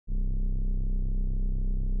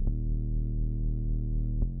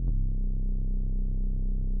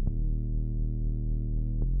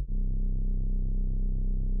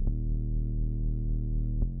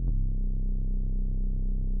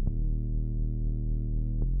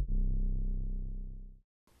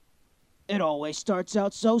It always starts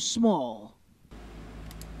out so small.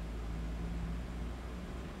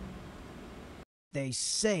 They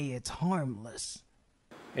say it's harmless.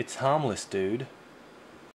 It's harmless, dude.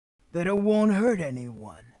 That it won't hurt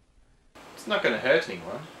anyone. It's not gonna hurt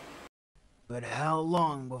anyone. But how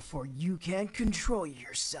long before you can't control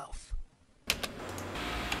yourself?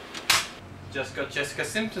 Just got Jessica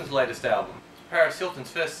Simpson's latest album. Paris Hilton's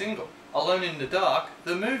first single. Alone in the Dark,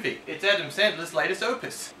 the movie. It's Adam Sandler's latest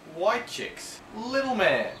opus. White Chicks. Little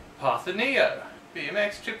Man. Parthenia.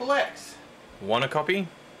 BMX Triple X. Want a copy?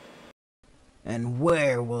 And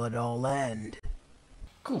where will it all end?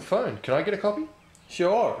 Cool phone. Can I get a copy?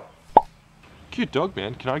 Sure. Cute dog,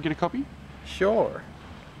 man. Can I get a copy? Sure.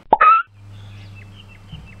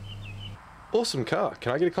 Awesome car.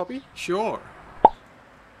 Can I get a copy? Sure.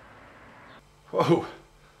 Whoa.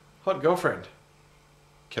 Hot girlfriend.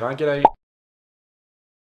 Can I get a...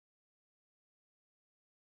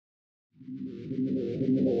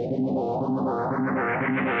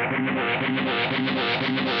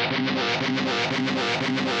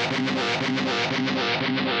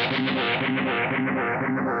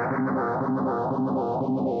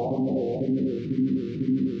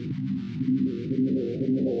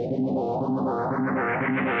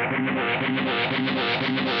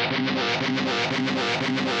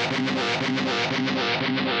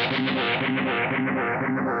 Thank you.